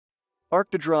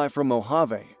ArctiDry from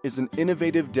Mojave is an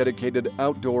innovative dedicated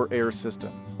outdoor air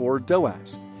system, or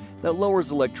DOAS, that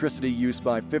lowers electricity use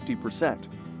by 50%,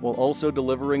 while also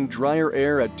delivering drier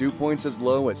air at dew points as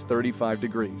low as 35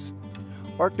 degrees.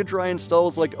 ArctiDry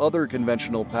installs like other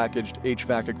conventional packaged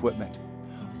HVAC equipment.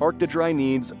 ArctiDry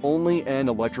needs only an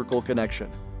electrical connection,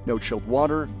 no chilled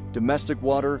water, domestic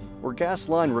water, or gas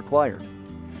line required.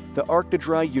 The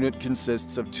ArctiDry unit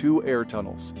consists of 2 air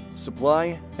tunnels,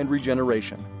 supply and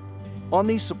regeneration. On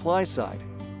the supply side,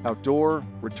 outdoor,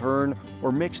 return,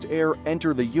 or mixed air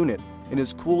enter the unit and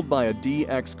is cooled by a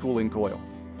DX cooling coil.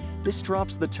 This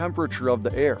drops the temperature of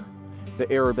the air. The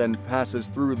air then passes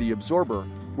through the absorber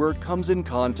where it comes in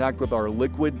contact with our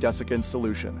liquid desiccant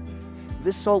solution.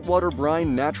 This saltwater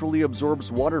brine naturally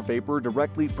absorbs water vapor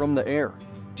directly from the air,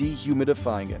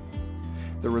 dehumidifying it.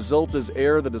 The result is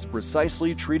air that is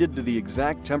precisely treated to the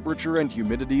exact temperature and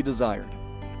humidity desired.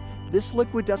 This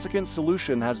liquid desiccant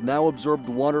solution has now absorbed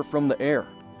water from the air,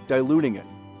 diluting it.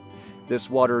 This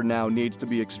water now needs to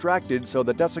be extracted so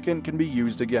the desiccant can be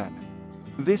used again.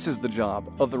 This is the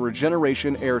job of the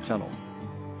regeneration air tunnel.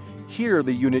 Here,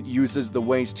 the unit uses the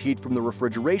waste heat from the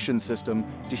refrigeration system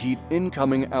to heat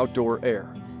incoming outdoor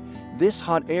air. This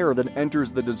hot air then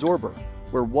enters the desorber,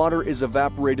 where water is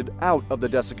evaporated out of the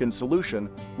desiccant solution,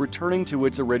 returning to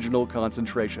its original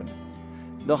concentration.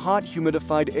 The hot,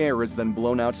 humidified air is then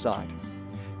blown outside.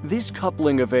 This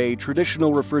coupling of a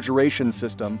traditional refrigeration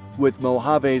system with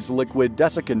Mojave's liquid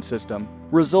desiccant system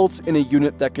results in a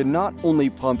unit that can not only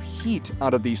pump heat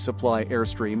out of the supply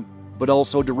airstream, but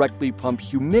also directly pump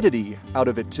humidity out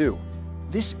of it too.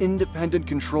 This independent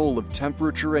control of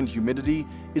temperature and humidity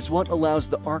is what allows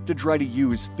the ArctiDry to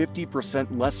use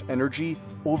 50% less energy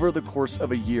over the course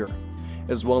of a year,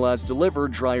 as well as deliver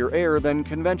drier air than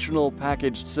conventional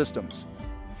packaged systems.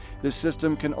 This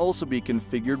system can also be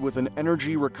configured with an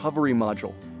energy recovery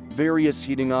module, various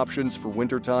heating options for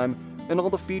wintertime, and all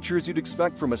the features you'd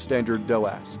expect from a standard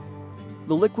DOAS.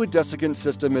 The liquid desiccant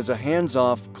system is a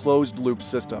hands-off, closed-loop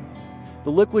system.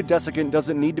 The liquid desiccant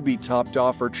doesn't need to be topped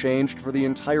off or changed for the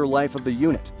entire life of the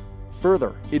unit.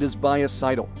 Further, it is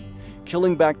biocidal,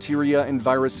 killing bacteria and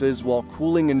viruses while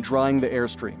cooling and drying the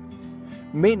airstream.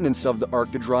 Maintenance of the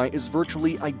ArctiDry is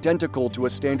virtually identical to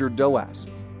a standard DOAS.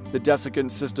 The desiccant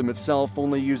system itself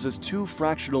only uses 2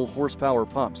 fractional horsepower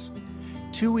pumps.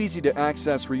 2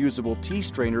 easy-to-access reusable tea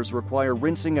strainers require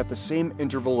rinsing at the same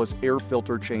interval as air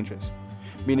filter changes,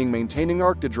 meaning maintaining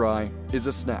ArctiDry is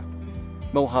a snap.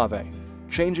 Mojave,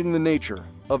 changing the nature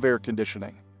of air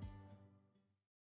conditioning.